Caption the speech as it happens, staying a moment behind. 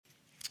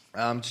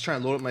I'm just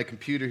trying to load up my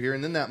computer here.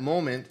 And in that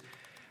moment,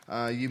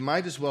 you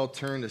might as well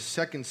turn to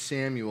 2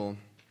 Samuel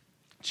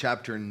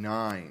chapter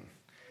 9.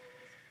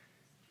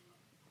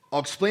 I'll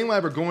explain why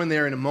we're going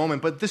there in a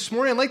moment. But this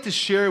morning, I'd like to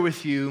share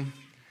with you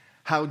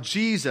how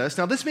Jesus,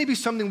 now this may be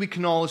something we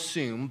can all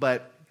assume,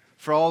 but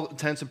for all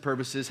intents and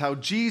purposes, how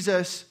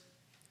Jesus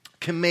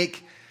can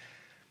make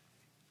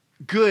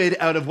good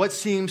out of what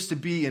seems to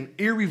be an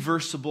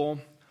irreversible,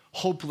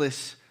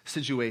 hopeless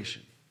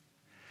situation.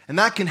 And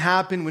that can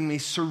happen when we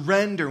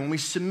surrender, when we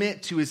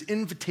submit to his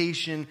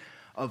invitation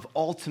of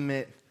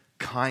ultimate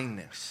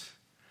kindness.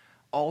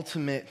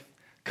 Ultimate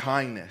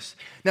kindness.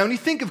 Now, when you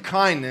think of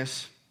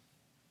kindness,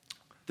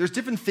 there's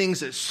different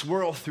things that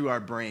swirl through our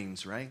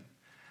brains, right?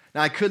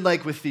 Now, I could,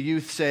 like with the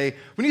youth, say,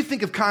 when you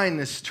think of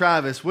kindness,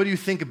 Travis, what do you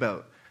think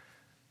about?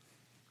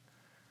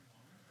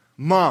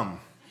 Mom.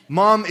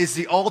 Mom is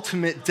the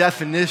ultimate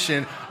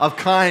definition of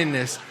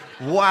kindness.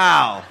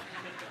 Wow.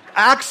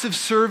 Acts of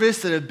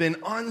service that have been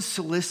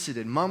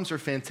unsolicited. Moms are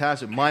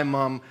fantastic. My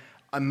mom,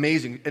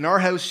 amazing. In our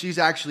house, she's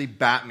actually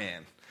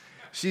Batman.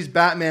 She's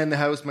Batman in the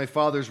house. My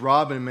father's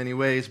Robin in many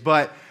ways.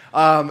 But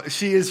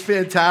she is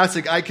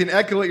fantastic. I can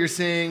echo what you're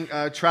saying,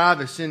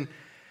 Travis. And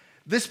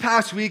this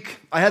past week,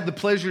 I had the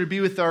pleasure to be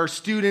with our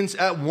students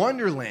at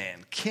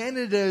Wonderland,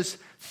 Canada's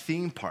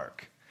theme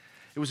park.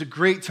 It was a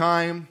great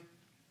time.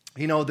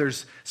 You know,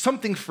 there's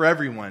something for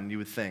everyone, you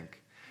would think.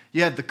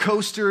 You had the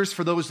coasters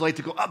for those who like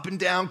to go up and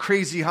down,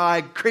 crazy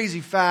high, crazy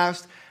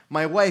fast.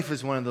 My wife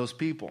is one of those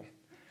people.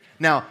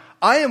 Now,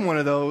 I am one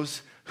of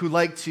those who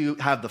like to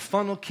have the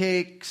funnel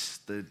cakes,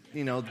 the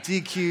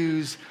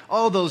DQs,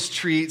 all those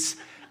treats.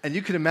 And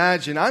you can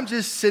imagine, I'm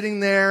just sitting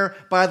there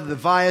by the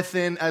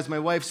Leviathan as my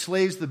wife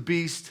slays the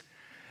beast.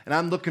 And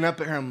I'm looking up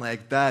at her, I'm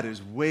like, that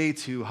is way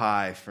too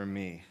high for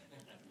me.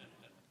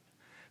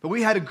 But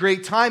we had a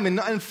great time. And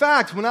in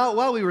fact,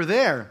 while we were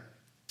there,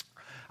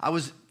 I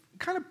was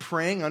kind of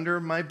praying under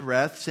my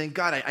breath, saying,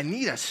 God, I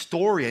need a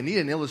story. I need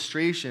an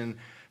illustration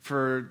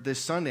for this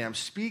Sunday. I'm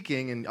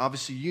speaking, and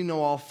obviously you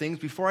know all things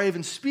before I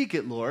even speak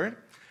it, Lord.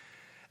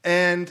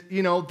 And,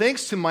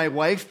 thanks to my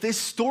wife, this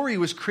story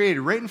was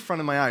created right in front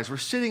of my eyes. We're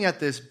sitting at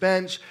this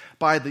bench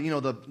by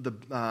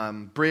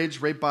the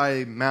bridge right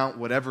by Mount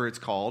whatever it's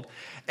called.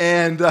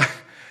 And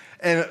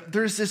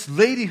there's this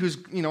lady who's,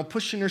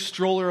 pushing her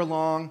stroller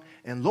along.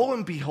 And lo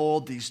and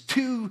behold, these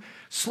two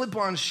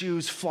slip-on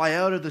shoes fly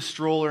out of the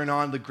stroller and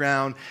on the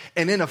ground.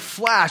 And in a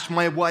flash,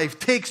 my wife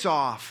takes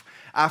off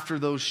after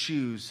those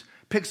shoes,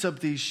 picks up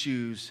these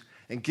shoes,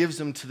 and gives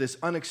them to this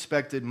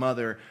unexpected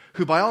mother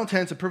who, by all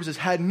intents and purposes,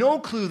 had no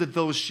clue that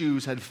those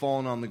shoes had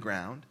fallen on the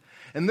ground.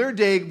 And their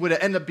day would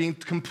end up being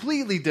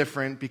completely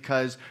different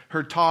because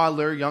her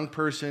toddler, young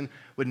person,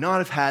 would not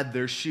have had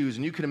their shoes.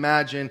 And you can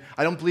imagine,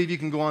 I don't believe you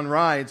can go on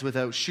rides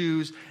without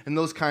shoes and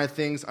those kind of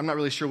things. I'm not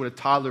really sure what a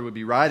toddler would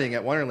be riding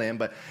at Wonderland,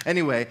 but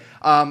anyway,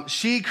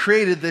 she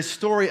created this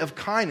story of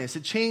kindness.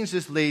 It changed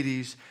this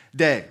lady's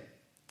day.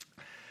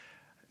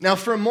 Now,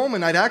 for a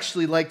moment, I'd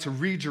actually like to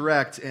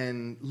redirect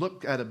and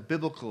look at a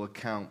biblical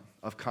account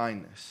of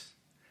kindness.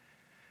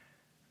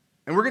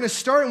 And we're going to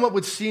start in what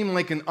would seem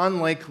like an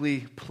unlikely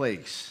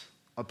place,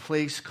 a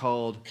place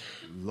called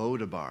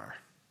Lodabar.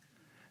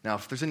 Now,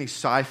 if there's any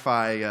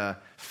sci-fi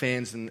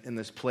fans in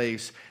this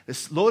place,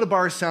 this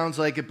Lodabar sounds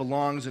like it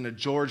belongs in a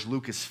George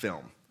Lucas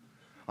film.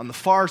 On the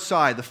far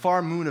side, the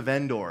far moon of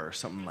Endor or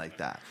something like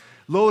that.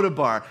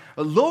 Lodabar.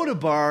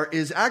 Lodabar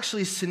is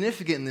actually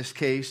significant in this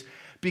case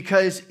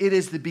because it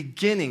is the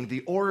beginning,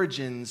 the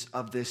origins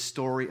of this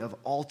story of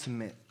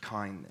ultimate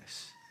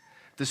kindness.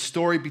 The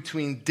story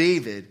between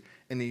David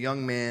and a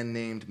young man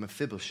named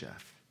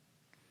Mephibosheth.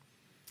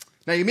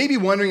 Now, you may be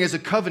wondering, as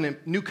a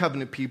new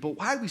covenant people,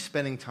 why are we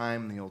spending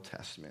time in the Old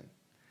Testament?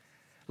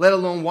 Let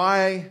alone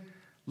why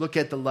look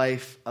at the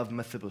life of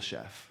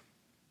Mephibosheth.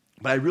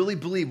 But I really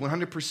believe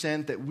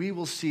 100% that we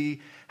will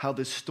see how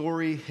this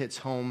story hits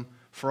home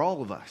for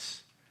all of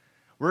us.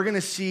 We're going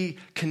to see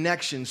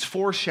connections,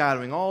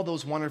 foreshadowing all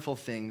those wonderful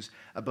things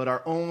about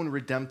our own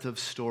redemptive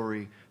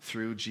story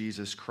through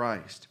Jesus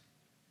Christ.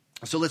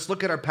 So let's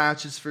look at our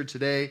passage for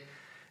today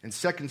in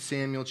 2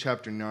 Samuel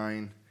chapter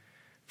 9,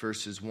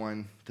 verses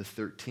 1 to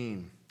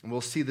 13. And we'll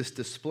see this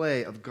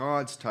display of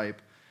God's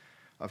type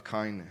of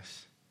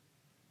kindness.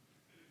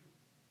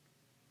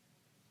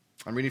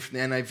 I'm reading from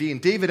the NIV.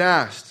 And David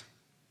asked,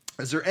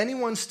 "Is there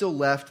anyone still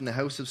left in the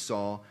house of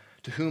Saul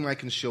to whom I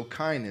can show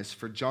kindness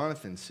for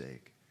Jonathan's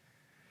sake?"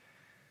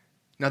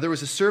 Now there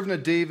was a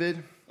servant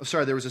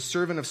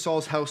of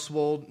Saul's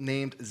household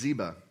named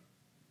Ziba.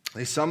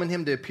 They summoned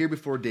him to appear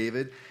before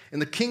David,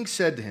 and the king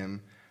said to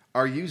him,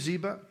 "Are you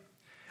Ziba?"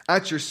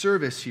 "At your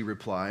service," he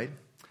replied.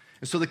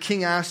 And so the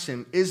king asked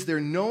him, "Is there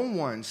no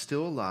one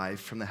still alive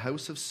from the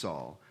house of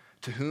Saul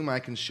to whom I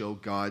can show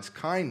God's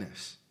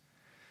kindness?"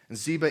 And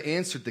Ziba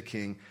answered the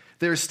king,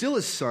 "There is still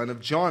a son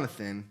of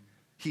Jonathan.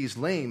 He is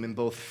lame in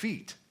both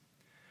feet."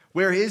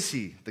 "Where is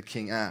he?" the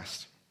king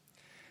asked.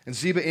 And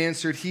Ziba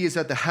answered, "He is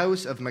at the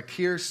house of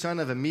Machir, son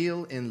of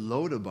Amiel, in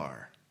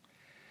Lodabar."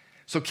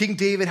 So King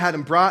David had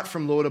him brought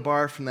from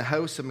Lodabar, from the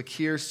house of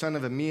Machir, son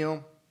of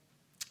Amiel.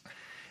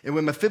 And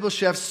when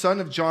Mephibosheth, son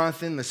of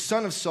Jonathan, the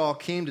son of Saul,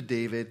 came to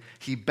David,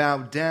 he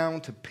bowed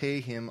down to pay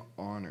him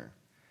honor.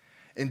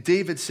 And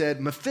David said,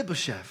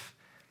 Mephibosheth,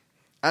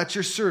 at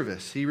your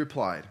service, he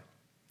replied.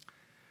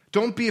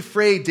 Don't be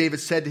afraid, David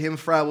said to him,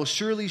 for I will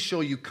surely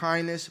show you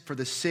kindness for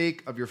the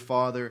sake of your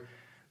father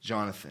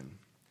Jonathan.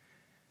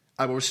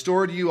 I will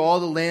restore to you all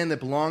the land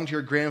that belonged to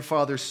your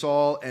grandfather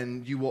Saul,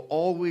 and you will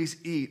always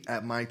eat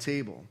at my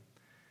table.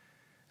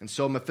 And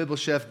so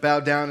Mephibosheth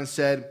bowed down and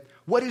said,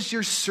 what is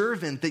your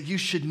servant that you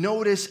should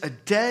notice a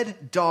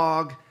dead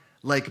dog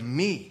like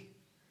me?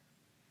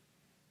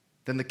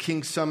 Then the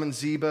king summoned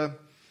Ziba,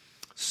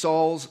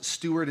 Saul's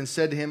steward, and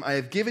said to him, I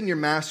have given your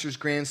master's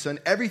grandson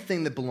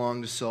everything that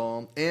belonged to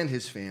Saul and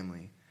his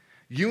family.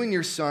 You and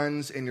your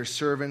sons and your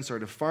servants are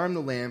to farm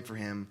the land for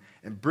him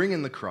and bring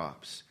in the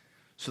crops,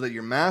 so that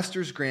your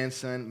master's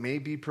grandson may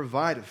be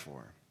provided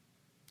for.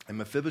 And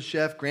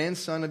Mephibosheth,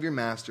 grandson of your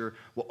master,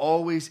 will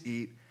always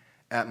eat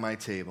at my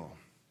table.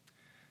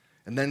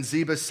 And then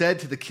Ziba said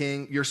to the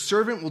king, your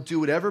servant will do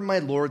whatever my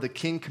lord the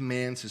king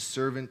commands his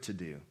servant to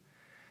do.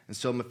 And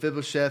so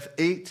Mephibosheth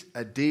ate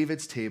at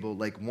David's table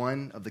like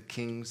one of the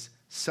king's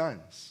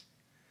sons.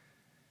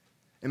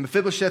 And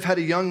Mephibosheth had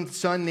a young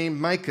son named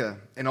Micah,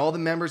 and all the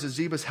members of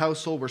Ziba's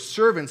household were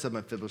servants of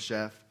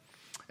Mephibosheth.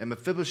 And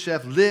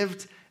Mephibosheth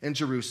lived in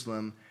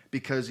Jerusalem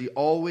because he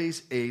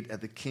always ate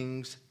at the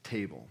king's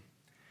table.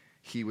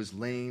 He was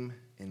lame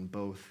in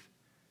both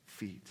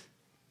feet.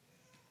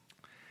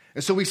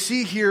 And so we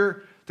see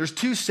here there's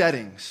two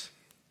settings.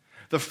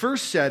 The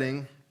first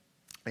setting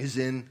is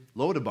in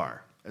Lodabar,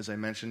 as I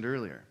mentioned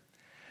earlier.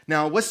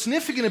 Now, what's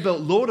significant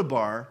about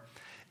Lodabar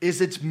is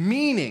its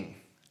meaning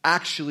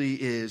actually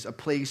is a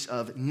place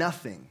of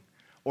nothing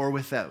or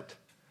without.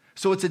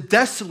 So it's a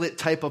desolate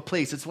type of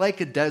place. It's like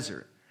a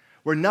desert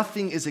where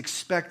nothing is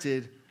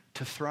expected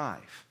to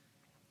thrive.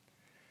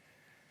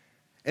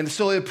 And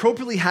so it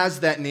appropriately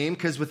has that name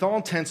because with all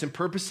intents and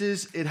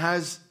purposes, it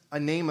has a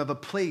name of a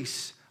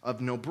place of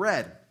no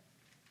bread.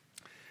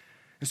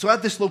 And so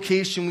at this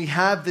location, we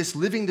have this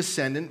living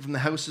descendant from the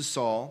house of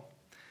Saul.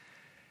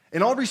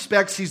 In all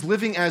respects, he's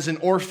living as an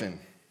orphan.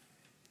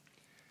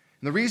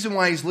 And the reason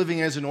why he's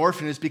living as an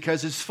orphan is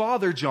because his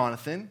father,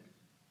 Jonathan,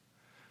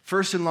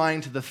 first in line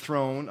to the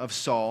throne of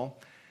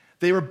Saul,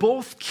 they were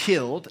both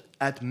killed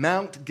at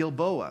Mount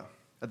Gilboa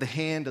at the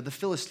hand of the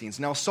Philistines.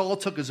 Now, Saul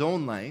took his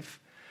own life,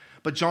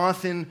 but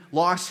Jonathan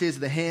lost his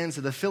at the hands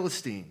of the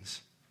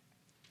Philistines.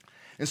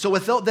 And so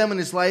without them in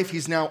his life,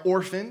 he's now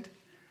orphaned.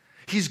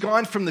 He's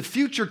gone from the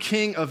future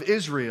king of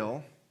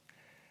Israel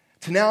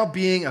to now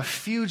being a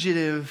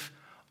fugitive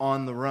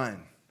on the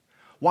run.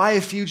 Why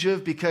a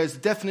fugitive? Because the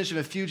definition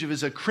of a fugitive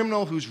is a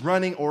criminal who's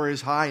running or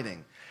is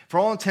hiding. For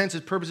all intents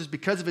and purposes,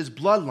 because of his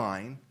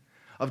bloodline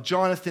of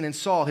Jonathan and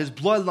Saul, his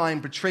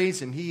bloodline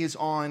betrays him. He is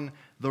on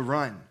the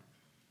run.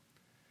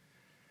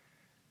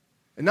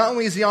 And not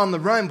only is he on the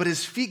run, but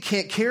his feet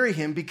can't carry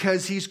him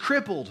because he's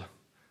crippled.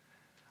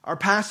 Our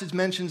passage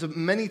mentions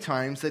many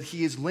times that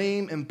he is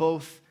lame in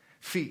both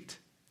feet.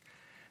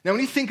 Now,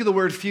 when you think of the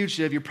word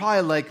fugitive, you're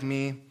probably like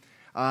me.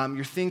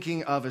 You're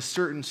thinking of a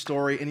certain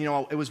story. And,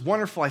 it was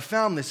wonderful. I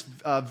found this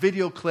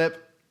video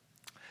clip.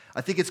 I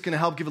think it's going to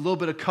help give a little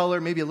bit of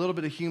color, maybe a little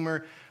bit of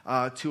humor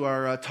to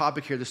our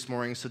topic here this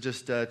morning. So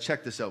just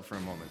check this out for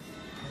a moment.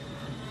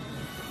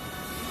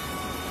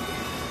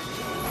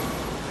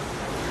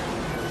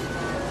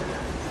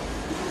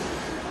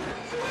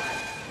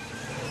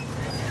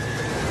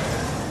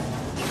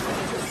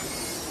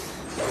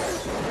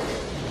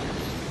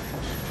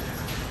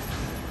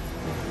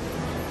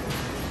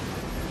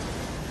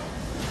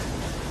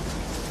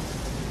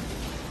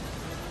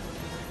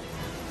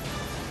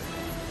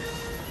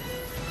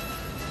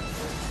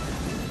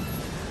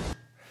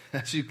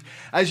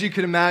 As you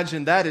can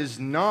imagine, that is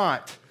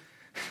not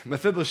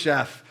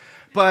Mephibosheth,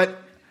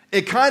 but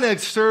it kind of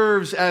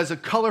serves as a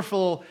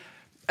colorful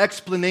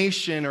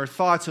explanation or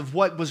thoughts of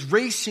what was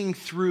racing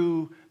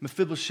through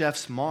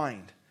Mephibosheth's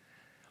mind,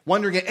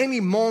 wondering at any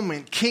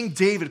moment King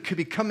David could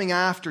be coming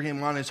after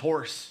him on his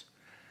horse.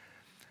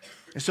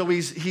 And so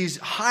he's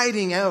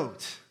hiding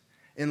out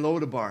in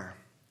Lodabar.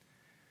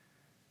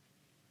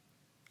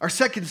 Our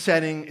second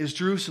setting is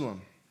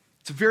Jerusalem.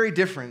 It's a very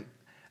different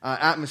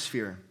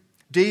atmosphere.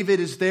 David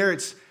is there.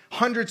 It's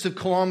hundreds of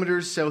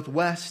kilometers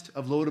southwest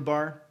of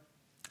Lodabar.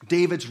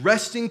 David's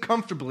resting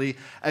comfortably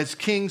as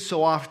kings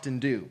so often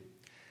do.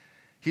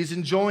 He's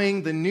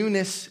enjoying the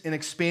newness and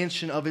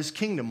expansion of his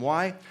kingdom.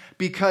 Why?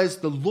 Because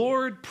the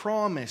Lord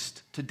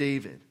promised to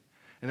David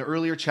in the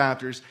earlier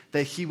chapters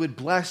that he would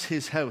bless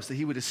his house, that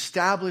he would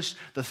establish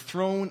the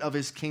throne of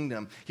his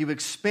kingdom. He would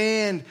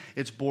expand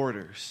its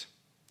borders.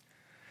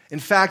 In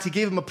fact, he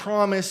gave him a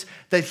promise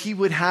that he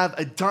would have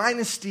a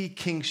dynasty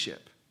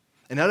kingship.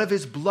 And out of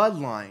his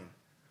bloodline,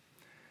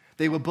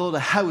 they would build a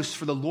house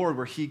for the Lord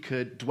where he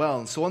could dwell.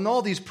 And so in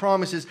all these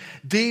promises,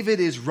 David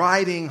is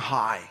riding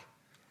high.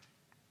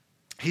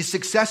 He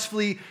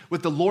successfully,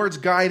 with the Lord's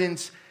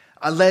guidance,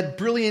 led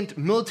brilliant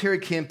military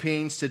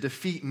campaigns to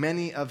defeat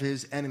many of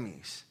his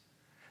enemies.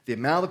 The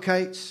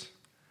Amalekites,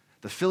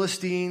 the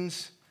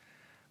Philistines,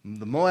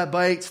 the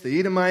Moabites, the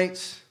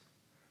Edomites.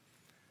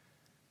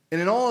 And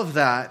in all of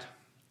that,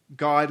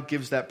 God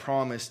gives that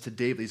promise to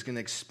David. He's going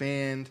to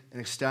expand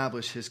and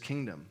establish his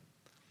kingdom.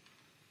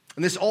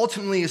 And this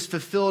ultimately is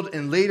fulfilled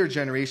in later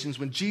generations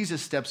when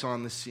Jesus steps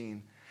on the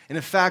scene. And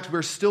in fact,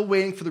 we're still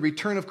waiting for the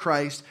return of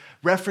Christ,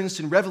 referenced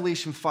in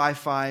Revelation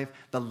 5:5,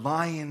 the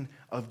Lion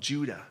of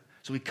Judah.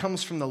 So he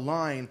comes from the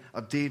line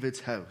of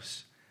David's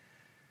house.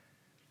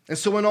 And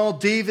so in all,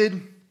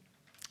 David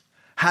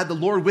had the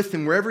Lord with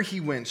him wherever he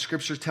went.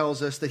 Scripture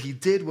tells us that he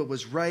did what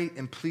was right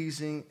and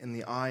pleasing in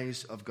the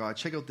eyes of God.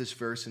 Check out this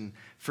verse in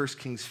 1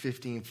 Kings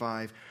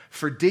 15:5.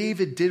 For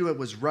David did what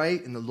was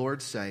right in the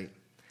Lord's sight,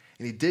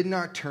 and he did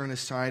not turn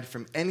aside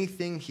from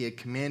anything he had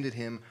commanded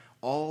him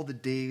all the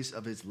days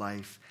of his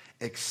life,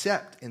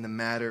 except in the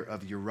matter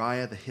of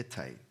Uriah the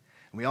Hittite.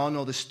 And we all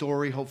know the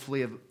story,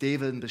 hopefully, of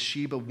David and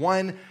Bathsheba.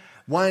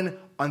 One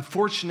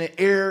unfortunate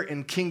error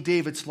in King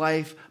David's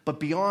life, but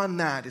beyond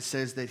that, it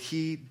says that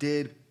he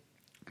did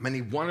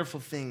many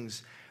wonderful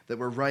things that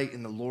were right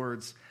in the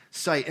Lord's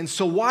sight. And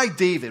so why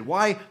David?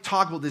 Why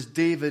talk about this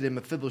David and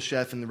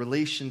Mephibosheth in the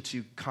relation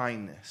to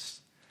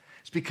kindness?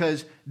 It's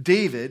because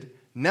David,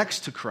 next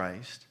to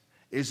Christ,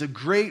 is a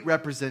great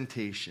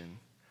representation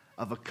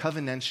of a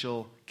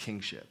covenantal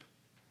kingship.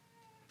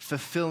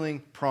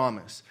 Fulfilling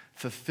promise,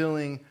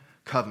 fulfilling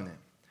covenant,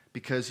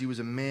 because he was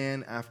a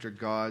man after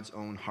God's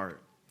own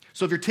heart.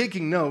 So if you're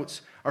taking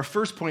notes, our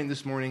first point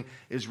this morning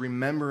is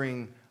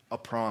remembering a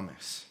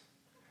promise.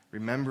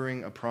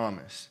 Remembering a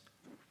promise.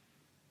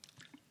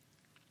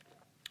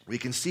 We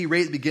can see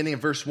right at the beginning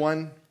of verse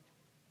 1,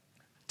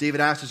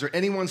 David asks, is there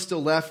anyone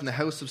still left in the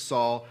house of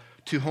Saul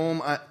to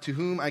whom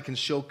I can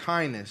show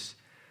kindness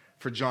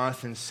for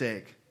Jonathan's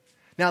sake?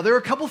 Now, there are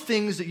a couple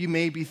things that you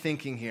may be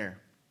thinking here.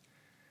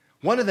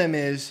 One of them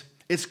is,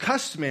 it's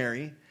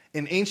customary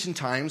in ancient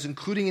times,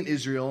 including in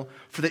Israel,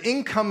 for the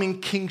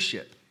incoming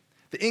kingship,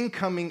 the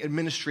incoming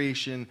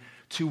administration,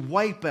 to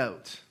wipe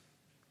out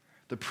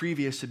the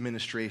previous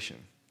administration.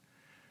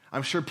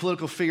 I'm sure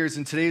political figures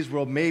in today's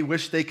world may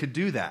wish they could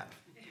do that.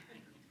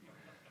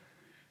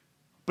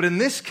 But in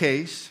this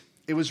case,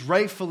 it was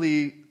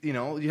rightfully, you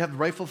have the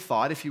rightful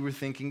thought if you were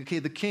thinking, okay,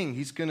 the king,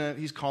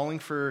 he's calling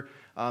for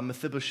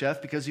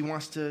Mephibosheth because he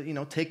wants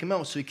to, take him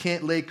out, so he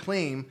can't lay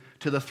claim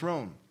to the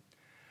throne.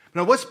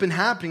 Now, what's been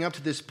happening up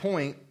to this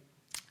point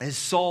is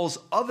Saul's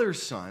other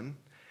son,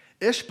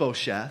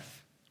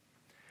 Ishbosheth,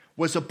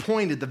 was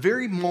appointed the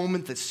very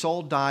moment that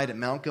Saul died at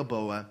Mount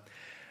Gilboa.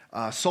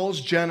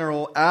 Saul's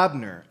general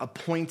Abner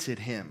appointed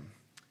him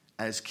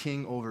as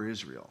king over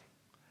Israel.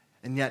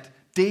 And yet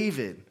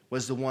David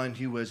was the one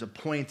who was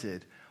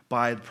appointed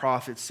by the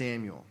prophet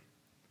Samuel.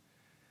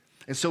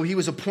 And so he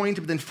was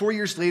appointed, but then 4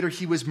 years later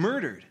he was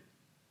murdered.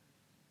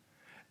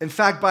 In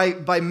fact,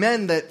 by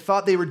men that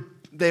thought they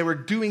were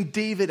doing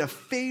David a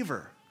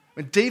favor.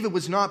 And David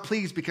was not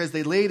pleased because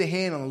they laid a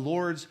hand on the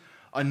Lord's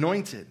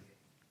anointed.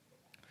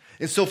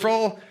 And so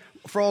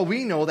for all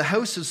we know, the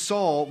house of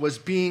Saul was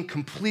being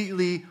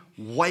completely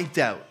wiped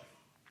out.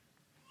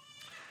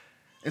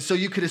 And so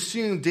you could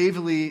assume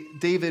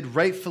David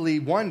rightfully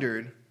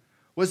wondered,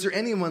 was there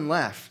anyone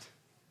left?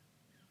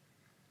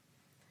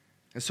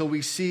 And so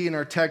we see in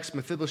our text,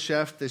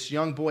 Mephibosheth, this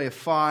young boy of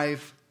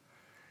 5,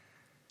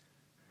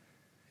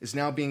 is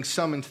now being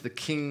summoned to the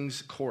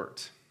king's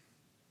court.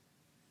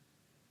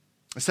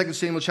 In 2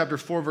 Samuel chapter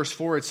 4, verse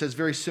 4, it says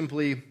very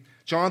simply,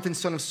 Jonathan,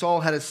 son of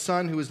Saul, had a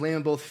son who was lame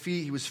on both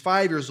feet. He was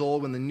 5 years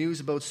old when the news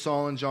about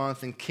Saul and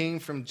Jonathan came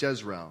from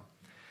Jezreel.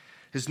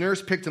 His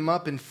nurse picked him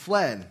up and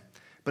fled,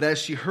 but as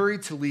she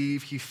hurried to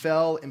leave, he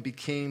fell and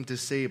became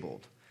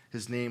disabled.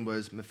 His name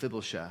was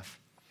Mephibosheth.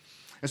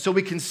 And so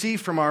we can see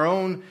from our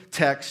own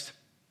text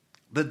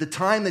that the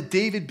time that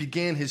David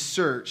began his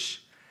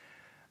search,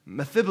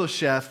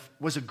 Mephibosheth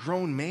was a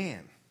grown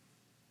man.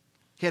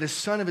 He had a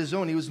son of his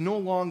own. He was no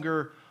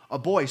longer a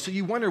boy. So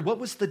you wonder, what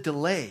was the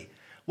delay?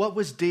 What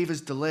was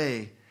David's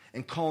delay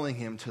in calling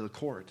him to the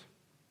court?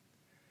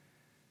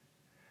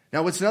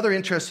 Now, what's another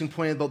interesting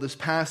point about this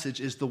passage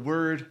is the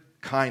word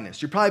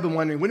kindness. You've probably been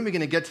wondering, when are we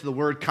going to get to the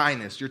word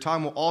kindness? You're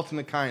talking about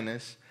ultimate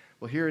kindness.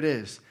 Well, here it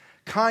is.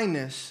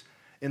 Kindness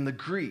in the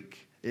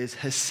Greek is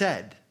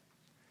hesed,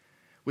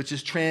 which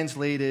is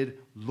translated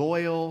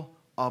loyal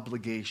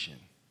obligation.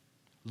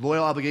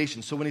 Loyal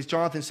obligation. So when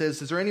Jonathan says,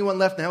 is there anyone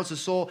left in the house of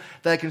Saul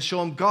that I can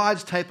show him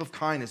God's type of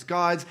kindness,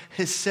 God's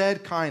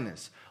hesed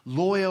kindness,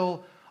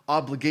 loyal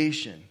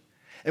obligation?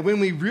 And when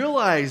we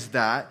realize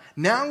that,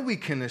 now we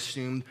can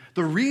assume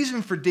the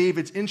reason for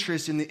David's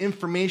interest in the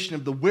information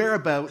of the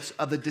whereabouts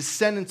of the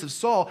descendants of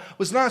Saul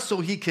was not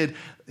so he could,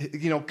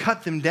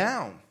 cut them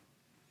down,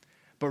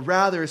 but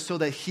rather so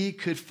that he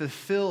could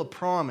fulfill a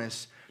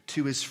promise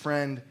to his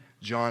friend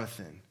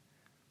Jonathan,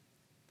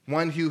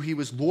 one who he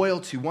was loyal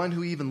to, one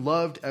who he even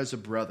loved as a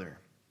brother.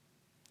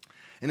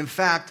 And in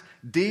fact,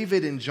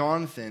 David and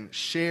Jonathan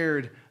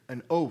shared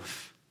an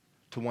oath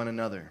to one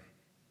another.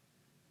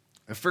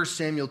 In 1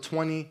 Samuel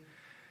 20,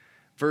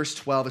 verse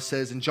 12, it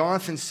says, and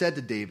Jonathan said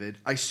to David,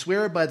 I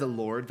swear by the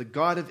Lord, the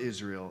God of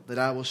Israel, that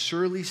I will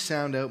surely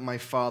sound out my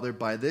father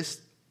by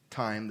this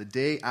time, the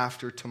day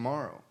after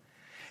tomorrow.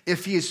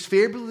 If he is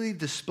favorably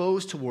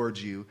disposed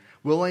towards you,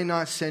 will I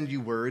not send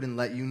you word and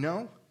let you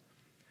know?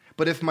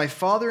 But if my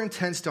father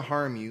intends to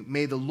harm you,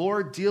 may the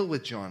Lord deal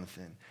with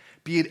Jonathan,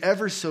 be it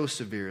ever so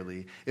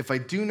severely, if I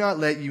do not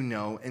let you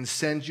know and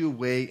send you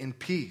away in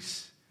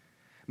peace.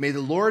 May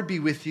the Lord be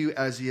with you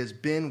as he has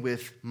been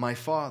with my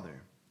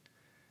father.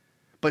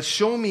 But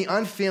show me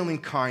unfailing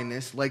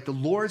kindness, like the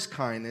Lord's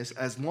kindness,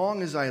 as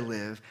long as I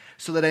live,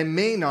 so that I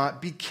may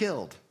not be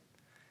killed.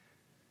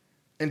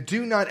 And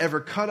do not ever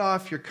cut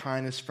off your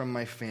kindness from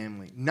my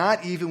family,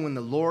 not even when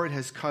the Lord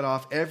has cut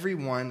off every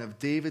one of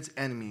David's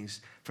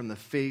enemies from the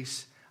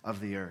face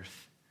of the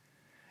earth.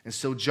 And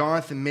so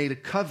Jonathan made a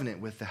covenant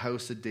with the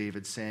house of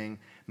David, saying,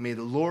 may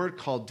the Lord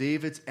call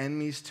David's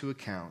enemies to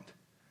account.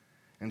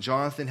 And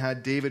Jonathan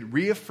had David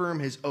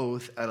reaffirm his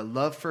oath out of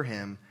love for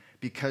him,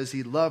 because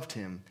he loved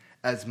him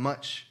as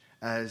much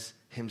as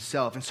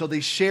himself. And so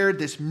they shared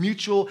this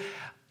mutual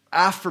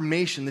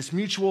affirmation, this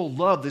mutual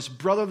love, this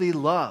brotherly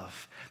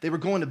love. They were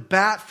going to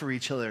bat for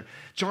each other.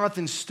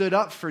 Jonathan stood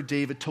up for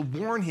David to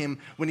warn him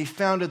when he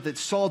found out that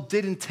Saul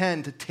did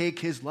intend to take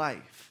his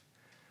life.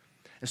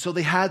 And so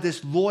they had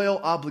this loyal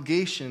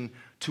obligation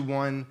to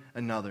one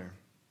another.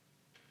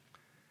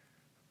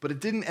 But it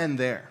didn't end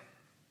there.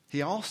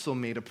 He also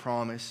made a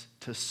promise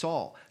to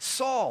Saul.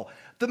 Saul,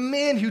 the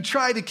man who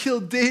tried to kill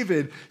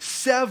David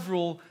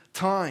several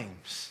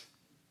times.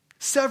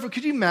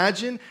 Could you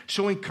imagine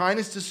showing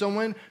kindness to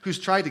someone who's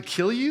tried to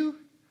kill you?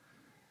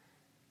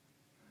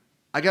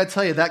 I got to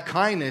tell you, that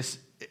kindness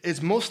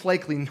is most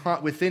likely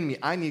not within me.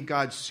 I need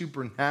God's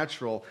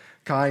supernatural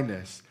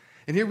kindness.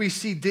 And here we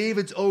see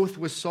David's oath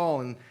with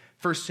Saul in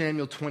 1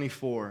 Samuel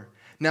 24.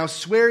 Now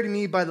swear to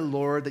me by the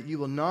Lord that you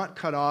will not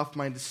cut off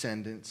my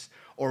descendants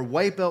or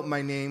wipe out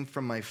my name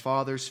from my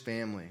father's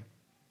family.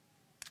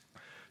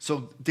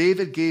 So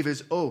David gave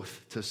his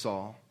oath to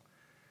Saul.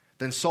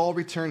 Then Saul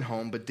returned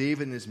home, but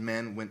David and his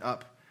men went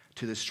up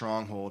to the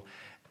stronghold.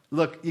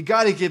 Look, you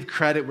got to give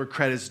credit where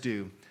credit's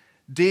due.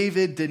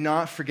 David did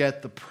not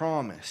forget the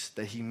promise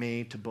that he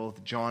made to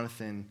both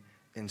Jonathan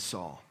and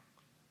Saul.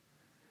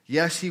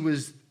 Yes, he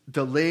was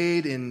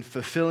delayed in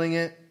fulfilling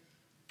it,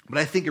 but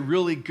I think a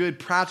really good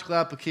practical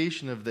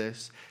application of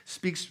this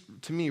speaks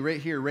to me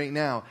right here, right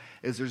now,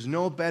 is there's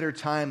no better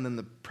time than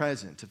the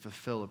present to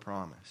fulfill a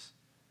promise.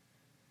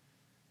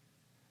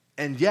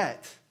 And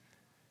yet,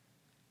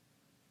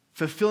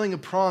 fulfilling a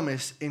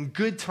promise in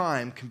good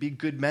time can be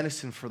good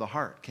medicine for the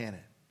heart, can't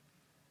it?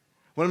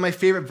 One of my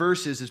favorite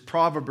verses is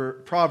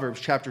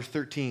Proverbs chapter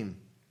 13.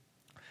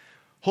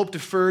 Hope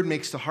deferred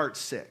makes the heart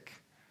sick,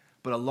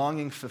 but a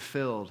longing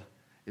fulfilled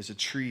is a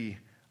tree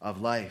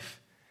of life.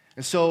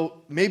 And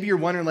so maybe you're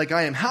wondering, like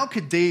I am, how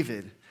could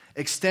David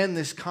extend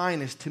this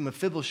kindness to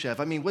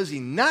Mephibosheth? I mean, was he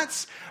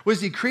nuts? Was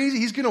he crazy?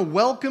 He's going to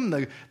welcome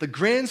the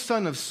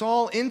grandson of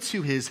Saul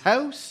into his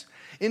house,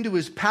 into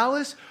his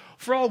palace.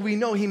 For all we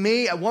know, he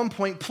may at one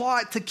point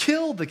plot to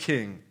kill the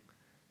king.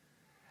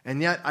 And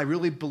yet, I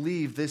really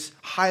believe this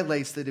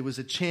highlights that it was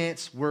a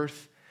chance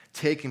worth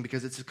taking,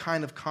 because it's a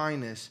kind of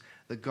kindness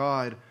that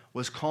God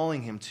was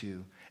calling him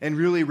to and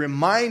really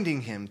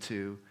reminding him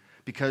to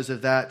because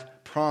of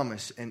that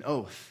promise and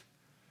oath.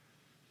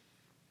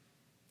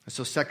 And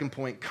so, second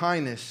point,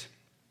 kindness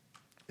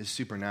is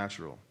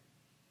supernatural.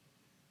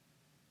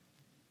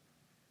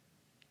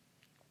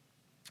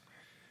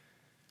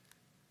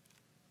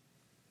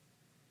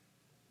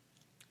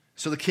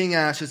 So the king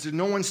asked, is there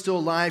no one still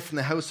alive from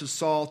the house of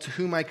Saul to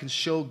whom I can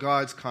show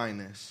God's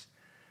kindness?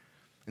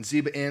 And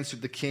Ziba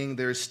answered the king,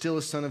 there is still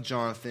a son of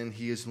Jonathan.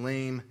 He is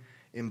lame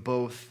in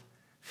both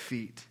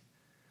feet.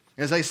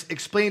 As I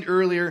explained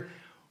earlier,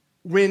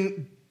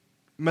 when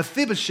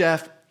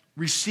Mephibosheth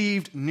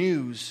received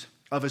news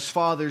of his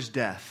father's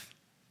death,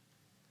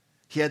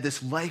 he had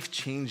this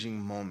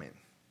life-changing moment.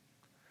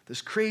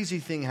 This crazy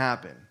thing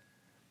happened.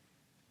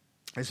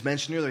 As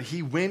mentioned earlier,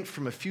 he went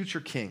from a future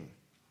king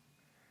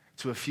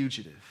to a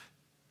fugitive,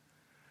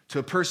 to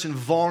a person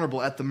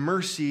vulnerable at the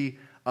mercy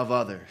of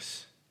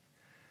others.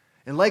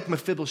 And like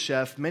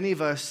Mephibosheth, many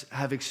of us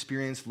have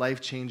experienced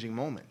life-changing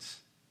moments.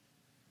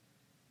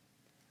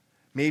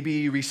 Maybe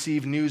you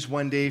received news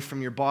one day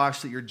from your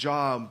boss that your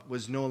job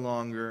was no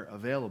longer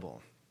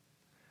available.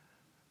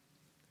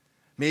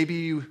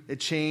 Maybe it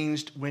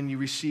changed when you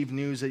received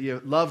news that your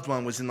loved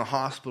one was in the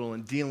hospital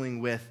and dealing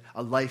with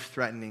a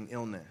life-threatening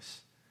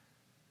illness.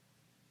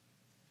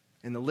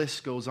 And the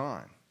list goes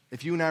on.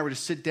 If you and I were to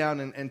sit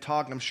down and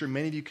talk, I'm sure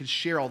many of you could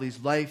share all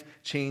these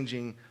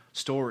life-changing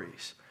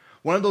stories.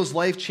 One of those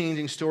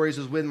life-changing stories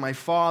was when my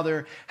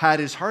father had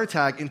his heart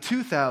attack in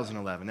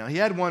 2011. Now, he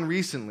had one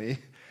recently,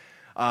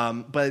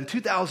 but in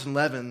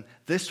 2011,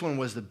 this one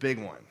was the big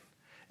one.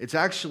 It's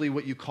actually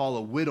what you call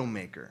a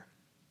widowmaker.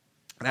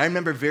 And I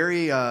remember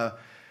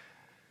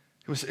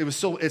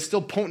it's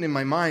still potent in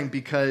my mind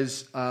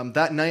because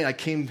that night I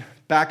came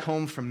back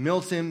home from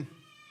Milton.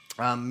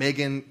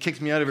 Megan kicked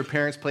me out of her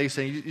parents' place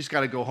saying, you just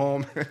got to go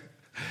home.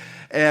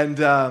 And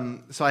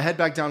so I head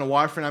back down to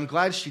Waterford. I'm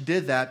glad she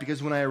did that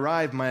because when I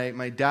arrived,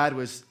 my dad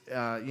was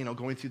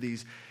going through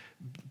these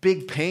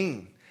big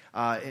pain.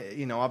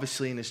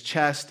 obviously in his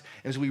chest.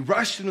 And as we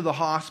rushed into the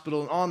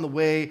hospital, and on the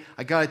way,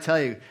 I got to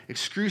tell you,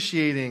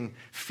 excruciating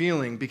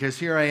feeling, because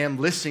here I am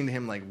listening to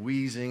him like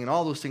wheezing and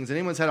all those things.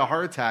 Anyone's had a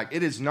heart attack,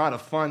 it is not a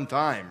fun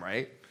time,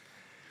 right?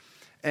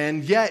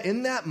 And yet,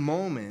 in that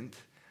moment,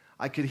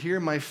 I could hear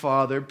my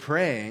father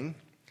praying,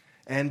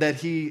 and that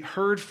he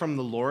heard from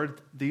the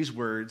Lord these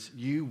words,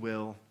 "You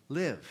will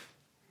live.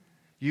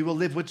 You will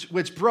live,"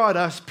 which brought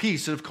us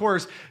peace. And of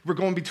course, we're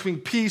going between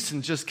peace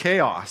and just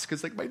chaos.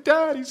 Because like my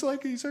dad, he's going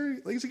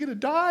to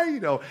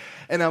die,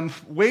 And I'm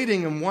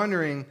waiting and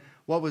wondering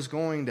what was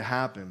going to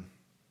happen.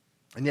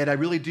 And yet I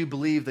really do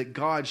believe that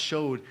God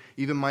showed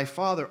even my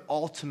father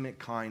ultimate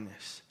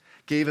kindness,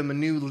 gave him a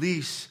new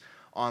lease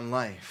on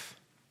life.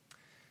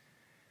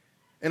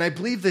 And I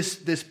believe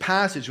this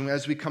passage,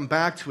 as we come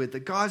back to it,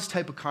 that God's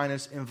type of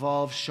kindness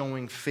involves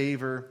showing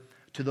favor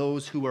to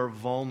those who are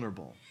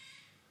vulnerable,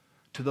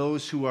 to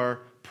those who are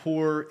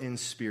poor in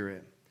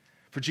spirit.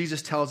 For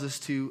Jesus tells us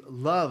to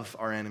love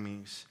our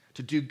enemies,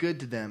 to do good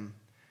to them,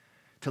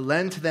 to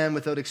lend to them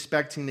without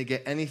expecting to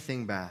get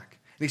anything back.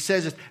 And he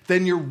says,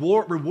 then your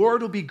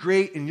reward will be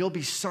great and you'll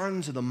be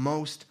sons of the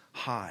Most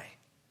High.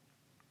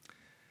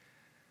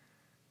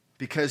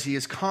 Because he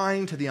is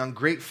kind to the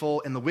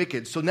ungrateful and the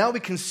wicked. So now we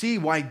can see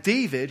why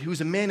David, who's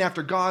a man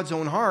after God's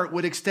own heart,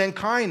 would extend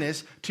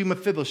kindness to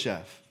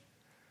Mephibosheth.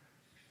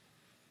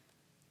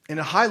 And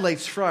it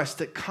highlights for us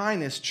that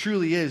kindness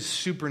truly is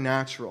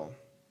supernatural,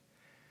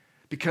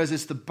 because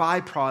it's the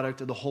byproduct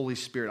of the Holy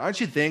Spirit.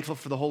 Aren't you thankful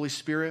for the Holy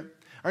Spirit?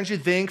 Aren't you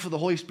thankful the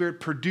Holy Spirit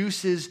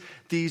produces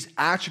these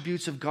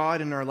attributes of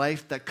God in our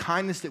life, that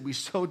kindness that we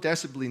so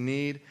desperately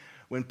need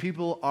when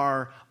people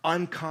are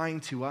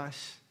unkind to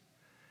us?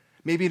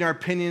 Maybe in our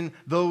opinion,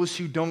 those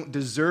who don't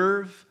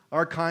deserve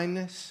our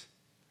kindness,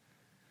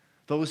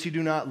 those who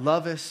do not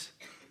love us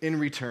in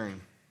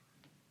return.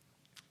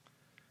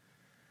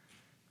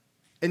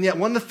 And yet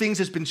one of the things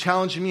that's been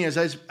challenging me as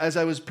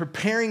I was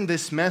preparing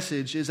this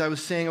message is I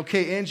was saying,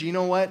 okay, Angie, you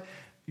know what?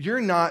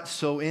 You're not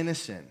so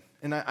innocent.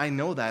 And I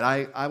know that.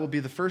 I will be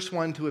the first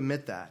one to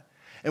admit that.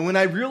 And when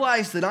I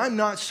realized that I'm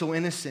not so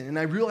innocent, and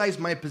I realized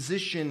my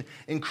position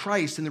in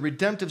Christ and the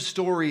redemptive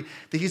story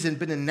that he's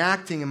been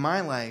enacting in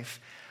my life,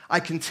 I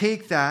can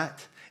take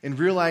that and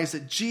realize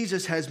that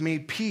Jesus has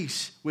made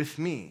peace with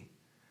me.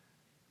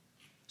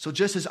 So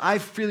just as I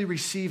freely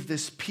received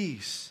this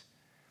peace,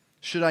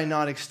 should I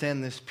not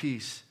extend this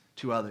peace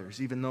to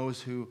others, even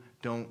those who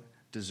don't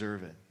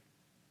deserve it?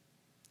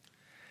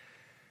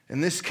 In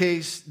this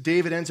case,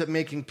 David ends up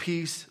making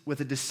peace with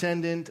a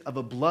descendant of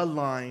a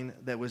bloodline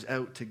that was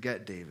out to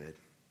get David.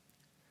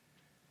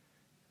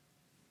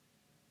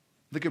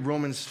 Look at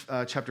Romans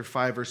chapter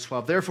 5, verse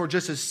 12. Therefore,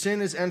 just as sin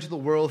has entered the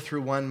world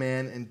through one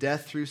man, and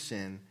death through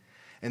sin,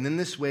 and in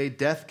this way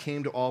death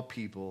came to all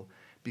people,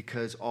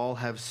 because all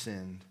have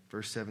sinned.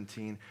 Verse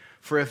 17.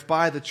 For if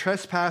by the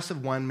trespass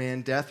of one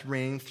man death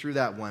reigned through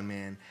that one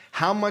man,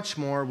 how much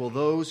more will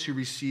those who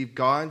receive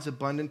God's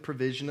abundant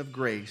provision of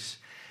grace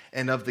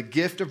and of the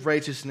gift of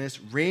righteousness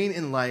reign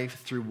in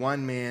life through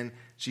one man,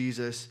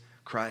 Jesus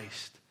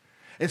Christ?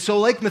 And so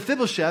like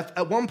Mephibosheth,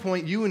 at one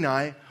point you and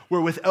I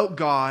were without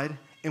God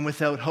and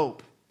without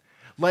hope.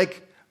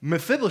 Like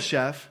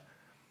Mephibosheth,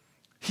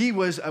 he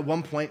was at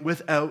one point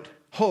without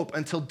hope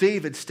until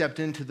David stepped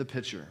into the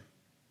picture.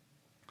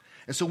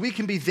 And so we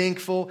can be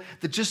thankful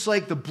that just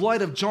like the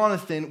blood of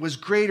Jonathan was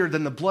greater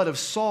than the blood of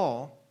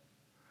Saul,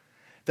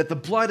 that the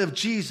blood of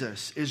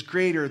Jesus is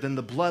greater than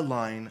the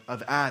bloodline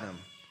of Adam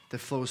that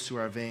flows through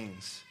our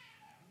veins.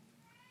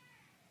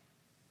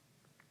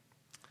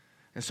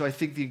 And so I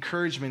think the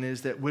encouragement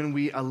is that when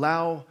we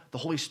allow the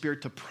Holy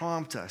Spirit to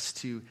prompt us,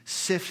 to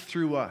sift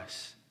through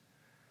us,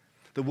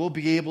 that we'll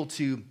be able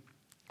to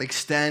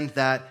extend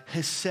that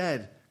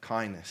hesed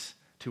kindness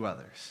to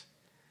others.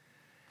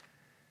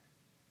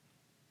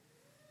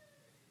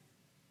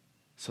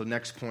 So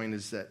next point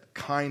is that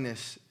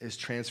kindness is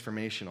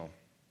transformational.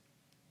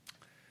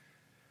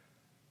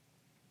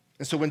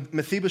 And so when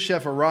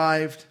Mephibosheth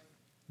arrived,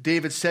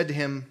 David said to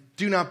him,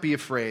 "Do not be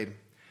afraid,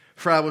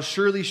 for I will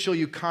surely show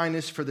you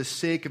kindness for the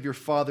sake of your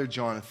father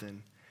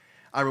Jonathan.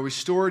 I will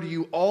restore to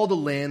you all the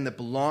land that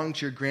belonged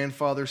to your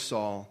grandfather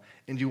Saul,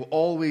 and you will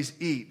always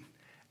eat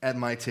at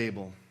my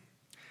table."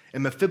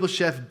 And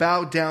Mephibosheth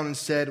bowed down and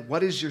said,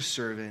 "What is your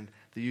servant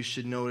that you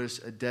should notice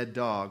a dead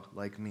dog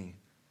like me?"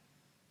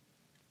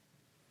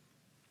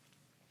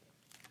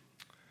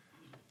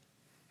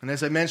 And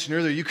as I mentioned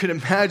earlier, you could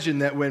imagine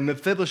that when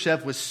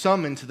Mephibosheth was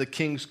summoned to the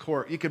king's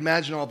court, you could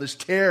imagine all this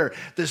terror,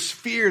 this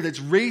fear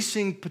that's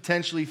racing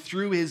potentially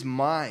through his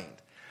mind,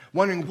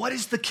 wondering, what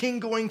is the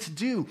king going to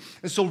do?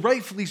 And so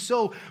rightfully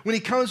so, when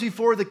he comes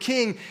before the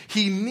king,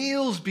 he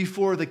kneels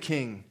before the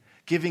king,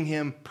 giving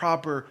him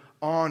proper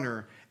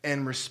honor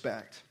and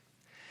respect.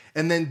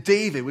 And then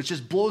David, which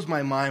just blows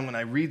my mind when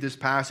I read this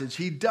passage,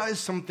 he does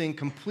something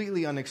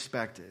completely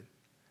unexpected.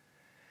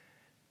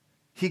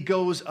 He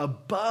goes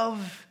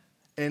above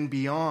and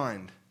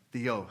beyond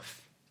the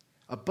oath.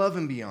 Above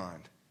and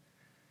beyond.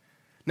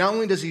 Not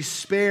only does he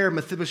spare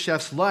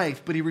Mephibosheth's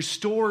life, but he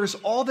restores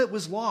all that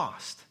was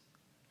lost.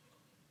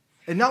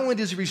 And not only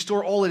does he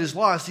restore all that is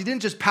lost, he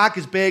didn't just pack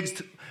his bags.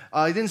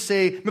 He didn't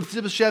say,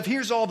 Mephibosheth,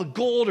 here's all the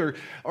gold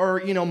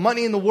or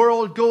money in the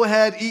world. Go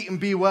ahead, eat and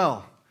be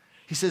well.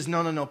 He says,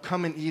 no,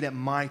 come and eat at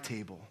my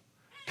table.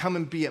 Come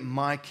and be at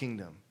my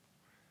kingdom.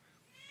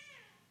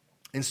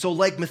 And so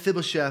like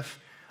Mephibosheth,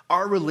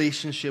 our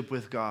relationship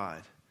with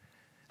God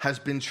has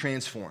been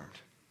transformed.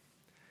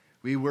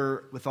 We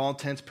were, with all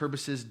intents and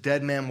purposes,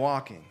 dead men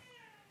walking,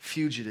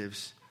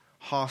 fugitives,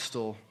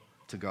 hostile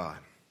to God.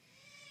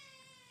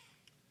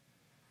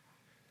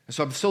 And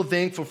so I'm so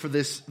thankful for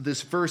this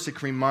verse that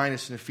can remind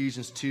us in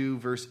Ephesians 2,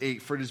 verse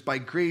 8, for it is by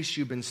grace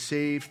you've been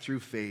saved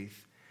through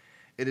faith.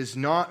 It is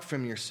not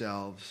from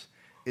yourselves,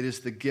 it is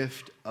the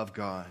gift of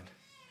God.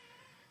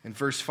 In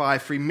verse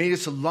 5, for he made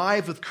us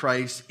alive with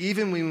Christ,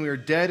 even when we were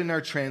dead in our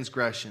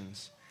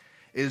transgressions.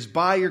 It is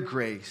by your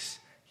grace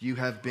you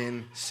have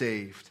been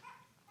saved.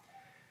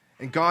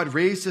 And God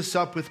raised us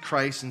up with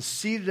Christ and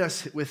seated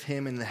us with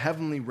him in the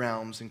heavenly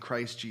realms in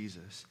Christ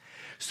Jesus,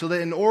 so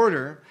that in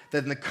order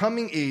that in the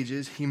coming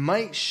ages he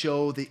might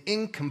show the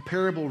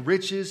incomparable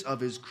riches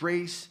of his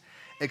grace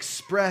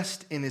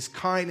expressed in his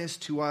kindness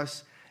to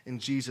us in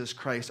Jesus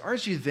Christ.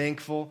 Aren't you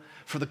thankful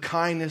for the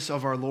kindness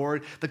of our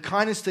Lord? The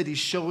kindness that he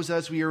shows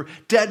us. We are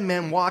dead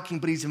men walking,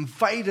 but he's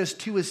invited us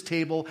to his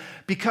table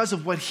because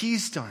of what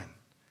he's done.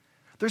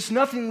 There's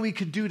nothing we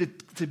could do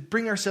to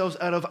bring ourselves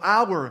out of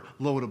our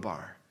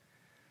Lodabar.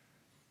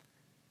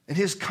 And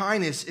his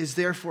kindness is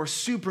therefore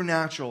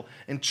supernatural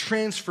and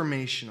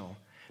transformational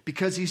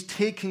because he's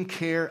taken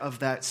care of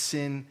that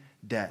sin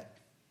debt.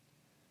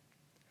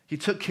 He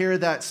took care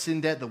of that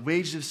sin debt. The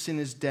wages of sin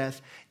is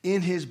death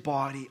in his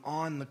body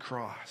on the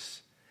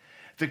cross.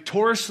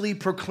 Victoriously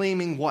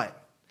proclaiming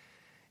what?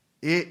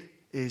 It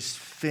is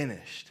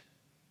finished.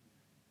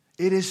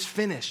 It is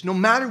finished. No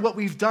matter what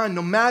we've done,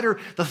 no matter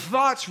the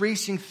thoughts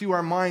racing through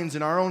our minds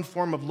in our own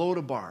form of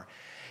Lodabar,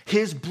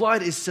 his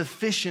blood is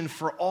sufficient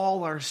for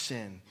all our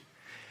sin.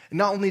 And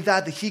not only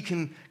that he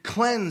can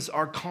cleanse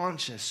our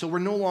conscience so we're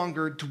no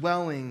longer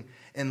dwelling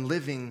and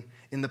living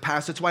in the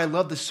past. That's why I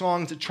love the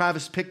songs that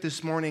Travis picked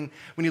this morning.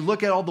 When you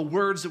look at all the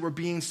words that were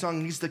being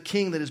sung, he's the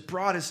king that has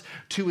brought us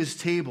to his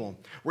table.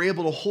 We're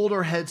able to hold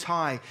our heads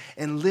high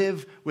and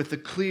live with a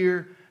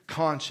clear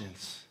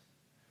conscience.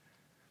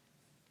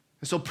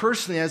 And so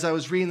personally, as I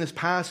was reading this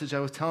passage, I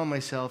was telling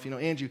myself,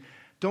 Andrew,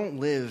 don't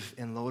live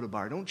in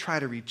Lodabar. Don't try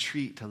to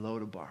retreat to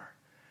Lodabar.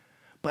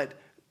 But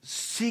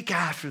seek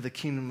after the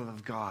kingdom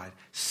of God.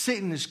 Sit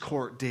in his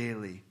court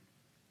daily.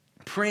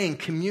 Praying,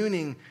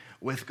 communing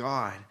with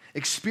God.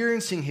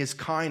 Experiencing his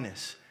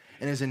kindness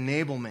and his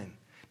enablement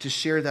to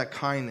share that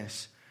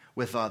kindness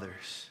with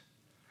others.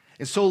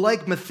 And so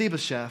like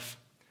Mephibosheth,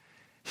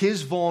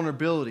 his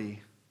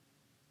vulnerability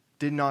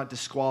did not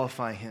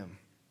disqualify him.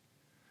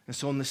 And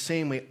so in the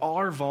same way,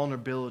 our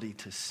vulnerability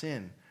to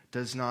sin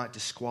does not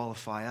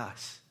disqualify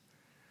us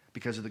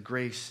because of the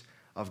grace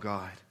of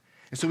God.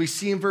 And so we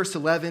see in verse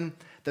 11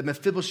 that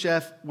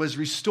Mephibosheth was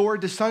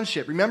restored to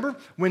sonship. Remember,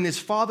 when his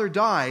father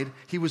died,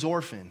 he was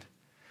orphaned.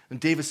 And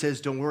David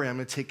says, don't worry, I'm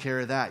going to take care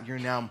of that. You're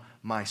now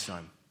my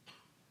son.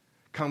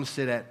 Come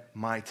sit at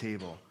my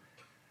table.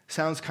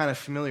 Sounds kind of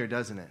familiar,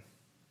 doesn't it?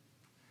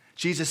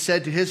 Jesus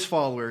said to his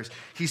followers,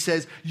 he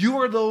says, you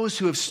are those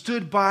who have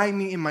stood by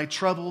me in my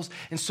troubles,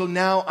 and so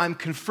now I'm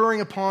conferring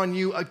upon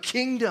you a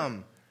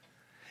kingdom,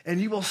 and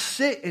you will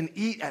sit and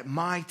eat at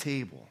my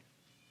table.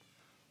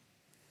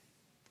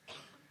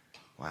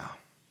 Wow.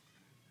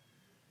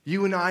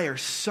 You and I are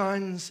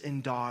sons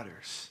and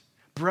daughters,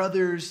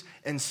 brothers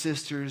and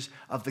sisters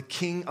of the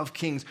King of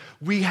Kings.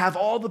 We have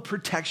all the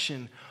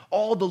protection,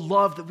 all the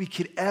love that we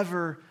could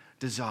ever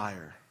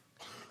desire.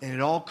 And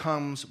it all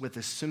comes with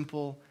a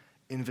simple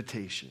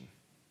invitation.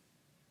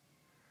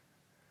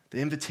 The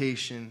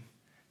invitation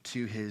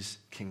to his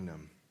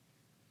kingdom.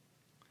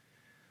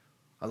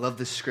 I love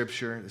this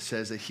scripture that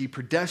says that he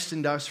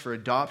predestined us for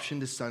adoption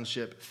to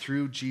sonship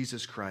through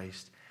Jesus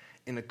Christ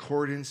in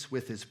accordance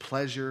with his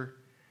pleasure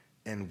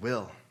and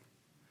will.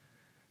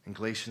 In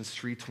Galatians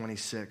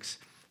 3:26,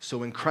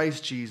 so in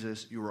Christ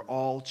Jesus you are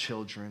all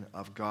children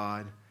of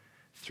God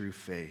through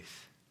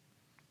faith.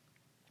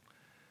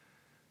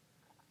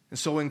 And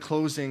so in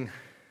closing,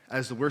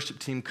 as the worship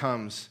team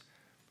comes,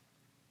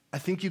 I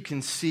think you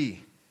can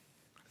see,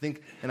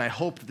 and I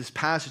hope that this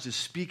passage is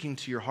speaking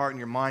to your heart and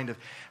your mind of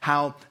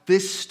how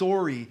this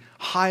story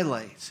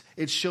highlights,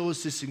 it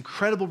shows this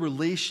incredible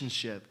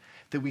relationship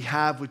that we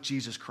have with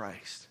Jesus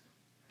Christ.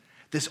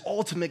 This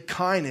ultimate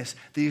kindness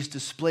that he's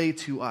displayed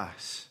to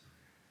us.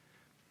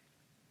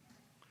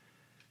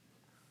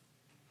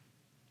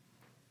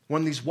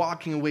 One of these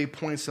walking away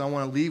points that I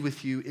want to leave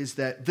with you is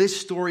that this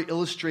story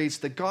illustrates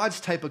that God's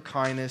type of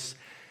kindness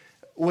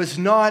was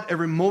not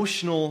an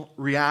emotional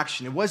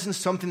reaction. It wasn't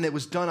something that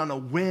was done on a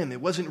whim.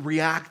 It wasn't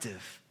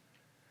reactive.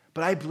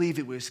 But I believe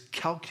it was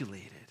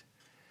calculated.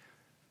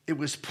 It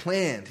was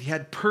planned. He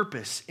had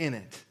purpose in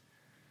it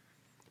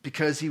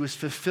because he was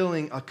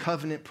fulfilling a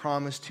covenant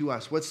promise to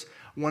us. What's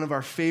one of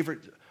our favorite,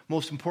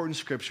 most important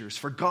scriptures?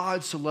 For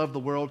God so loved the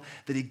world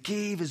that he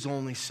gave his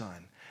only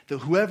son, that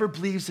whoever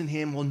believes in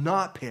him will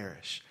not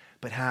perish,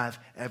 but have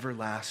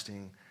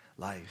everlasting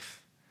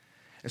life.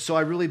 And so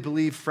I really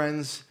believe,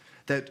 friends,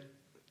 that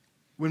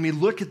when we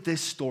look at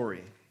this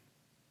story,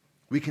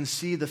 we can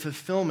see the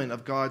fulfillment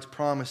of God's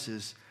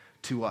promises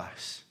to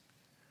us.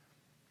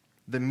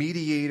 The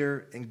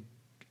mediator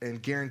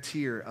and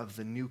guarantor of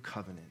the new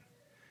covenant,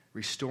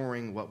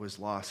 restoring what was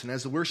lost. And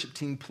as the worship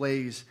team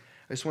plays,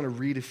 I just want to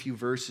read a few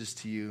verses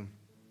to you.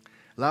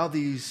 Allow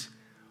these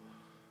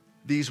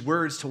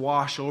words to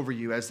wash over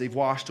you as they've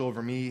washed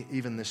over me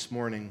even this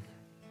morning.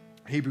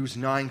 Hebrews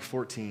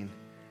 9:14.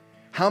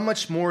 How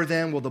much more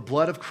then will the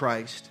blood of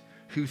Christ,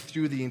 who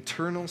through the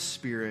eternal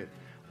Spirit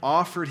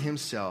offered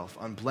himself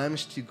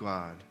unblemished to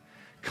God,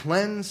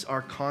 cleanse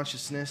our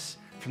consciousness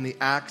from the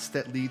acts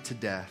that lead to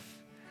death,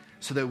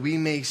 so that we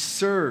may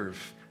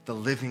serve the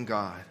living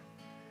God.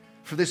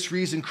 For this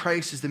reason,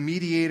 Christ is the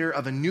mediator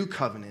of a new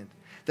covenant,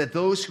 that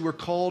those who are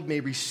called may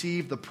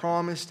receive the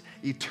promised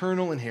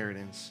eternal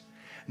inheritance,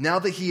 now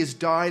that he has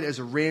died as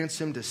a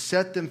ransom to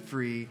set them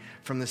free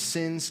from the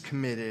sins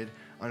committed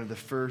under the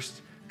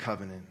first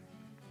covenant.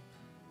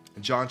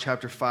 In John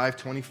chapter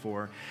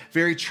 5:24,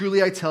 very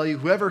truly I tell you,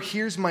 whoever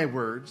hears my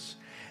words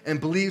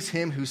and believes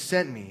him who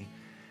sent me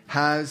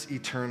has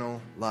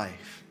eternal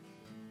life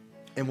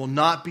and will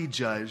not be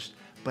judged,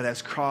 but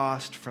has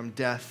crossed from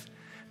death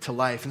to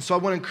life. And so I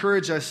want to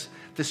encourage us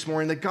this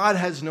morning that God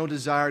has no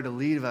desire to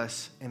leave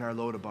us in our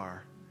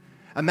Lodabar.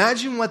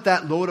 Imagine what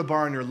that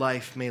Lodabar in your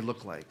life may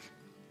look like.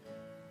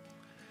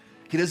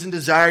 He doesn't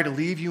desire to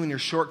leave you in your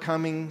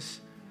shortcomings,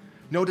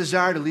 no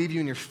desire to leave you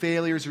in your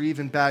failures or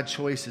even bad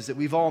choices that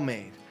we've all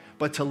made,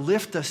 but to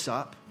lift us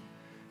up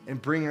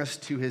and bring us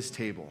to his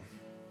table.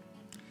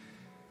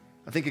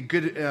 I think a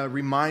good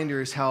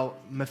reminder is how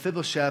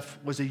Mephibosheth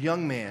was a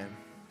young man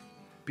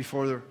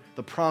before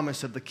the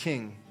promise of the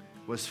king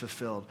was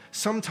fulfilled.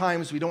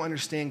 Sometimes we don't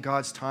understand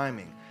God's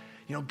timing.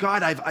 You know,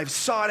 God, I've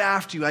sought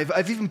after you.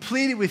 I've even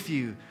pleaded with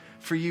you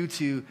for you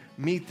to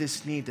meet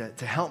this need,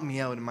 to help me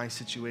out in my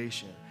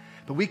situation.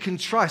 But we can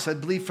trust, I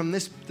believe from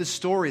this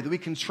story, that we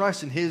can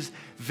trust in his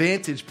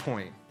vantage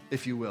point,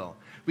 if you will.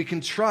 We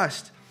can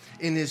trust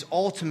in his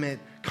ultimate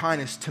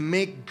kindness to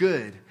make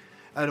good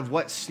out of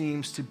what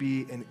seems to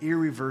be an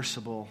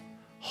irreversible,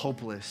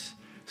 hopeless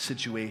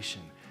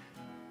situation.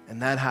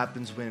 And that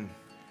happens when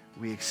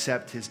we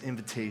accept his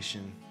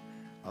invitation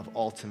of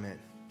ultimate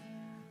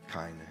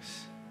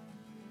kindness.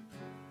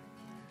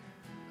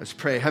 Let's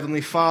pray.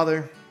 Heavenly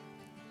Father,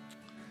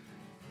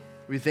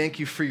 we thank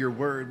you for your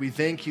word. We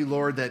thank you,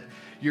 Lord, that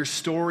your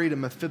story to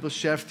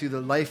Mephibosheth through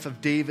the life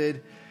of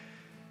David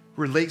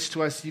relates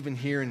to us even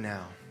here and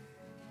now.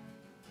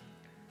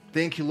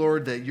 Thank you,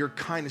 Lord, that your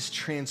kindness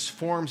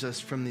transforms us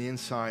from the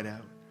inside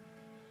out.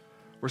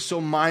 We're so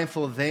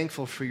mindful and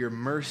thankful for your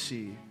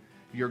mercy,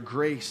 your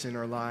grace in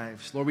our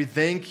lives. Lord, we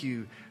thank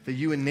you that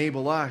you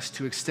enable us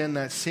to extend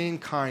that same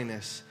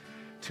kindness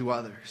to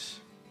others.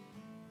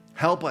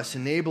 Help us,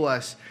 enable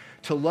us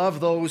to love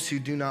those who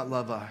do not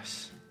love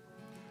us.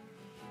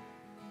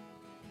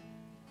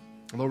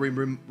 Lord,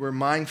 we're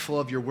mindful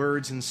of your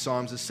words in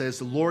Psalms that says,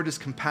 the Lord is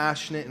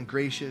compassionate and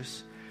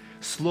gracious,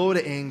 slow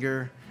to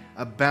anger,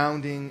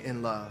 abounding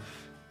in love.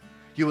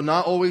 You will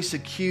not always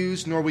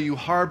accuse, nor will you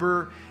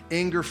harbor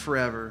anger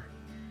forever.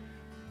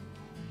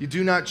 You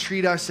do not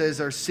treat us as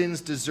our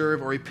sins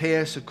deserve or repay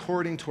us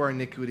according to our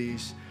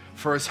iniquities.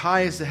 For as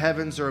high as the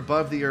heavens are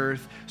above the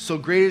earth, so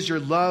great is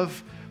your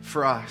love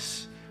for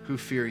us who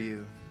fear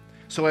you.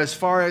 So as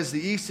far as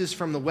the east is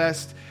from the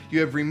west, you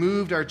have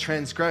removed our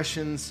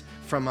transgressions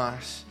from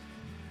us.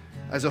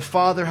 As a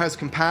father has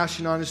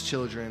compassion on his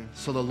children,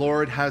 so the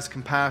Lord has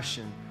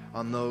compassion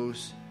on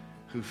those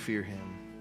who fear him.